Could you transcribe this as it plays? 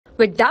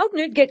With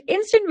Doubtnut, get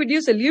instant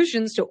video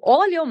solutions to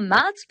all your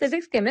maths,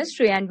 physics,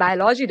 chemistry, and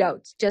biology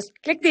doubts. Just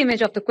click the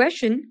image of the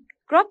question,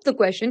 crop the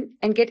question,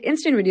 and get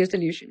instant video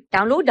solution.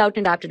 Download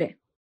Doubtnut app today.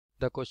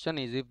 The question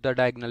is, if the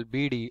diagonal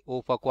BD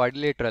of a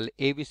quadrilateral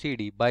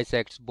ABCD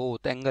bisects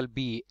both angle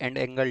B and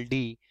angle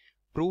D,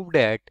 prove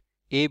that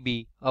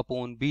AB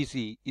upon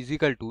BC is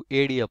equal to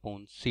AD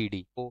upon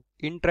CD. So,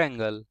 in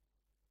triangle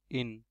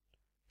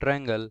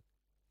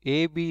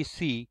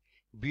ABC,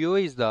 BO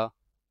is the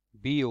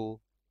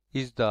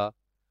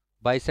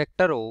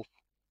bisector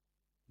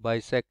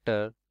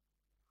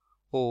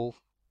of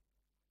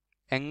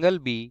angle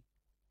B.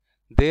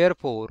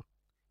 Therefore,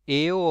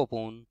 AO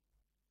upon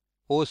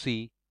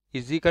OC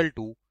is equal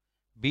to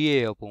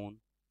BA upon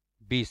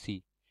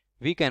BC.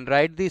 We can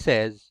write this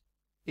as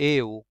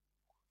AO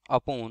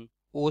upon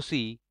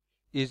OC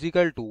is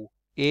equal to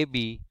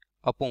AB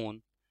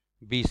upon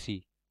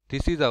BC.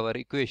 This is our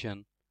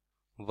equation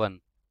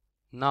 1.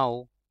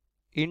 Now,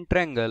 in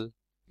triangle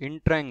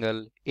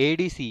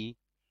ADC,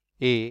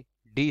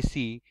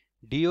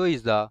 DO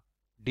is the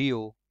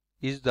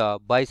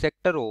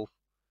bisector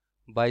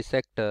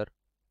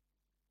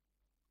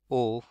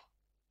of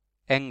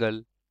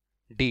angle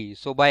D.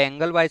 So by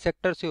angle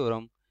bisector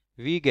theorem,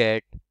 we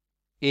get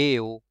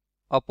AO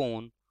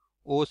upon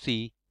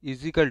OC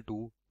is equal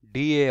to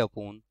DA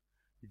upon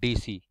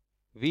DC.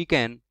 We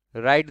can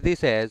write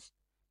this as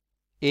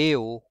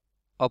AO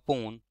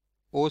upon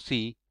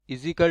OC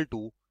is equal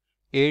to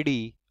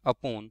AD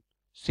upon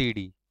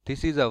CD.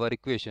 This is our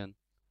equation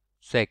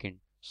 2nd.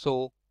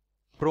 So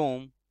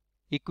from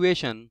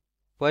equation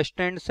 1st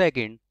and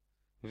 2nd,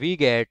 we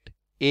get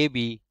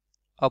AB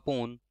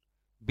upon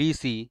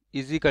BC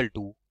is equal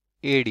to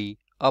AD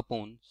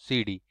upon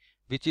CD,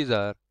 which is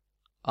our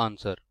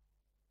answer.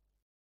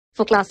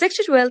 For class 6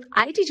 to 12,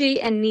 IIT JEE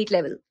and NEET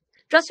level.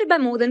 Trusted by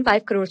more than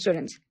 5 crore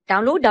students.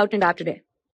 Download Doubtnut app today.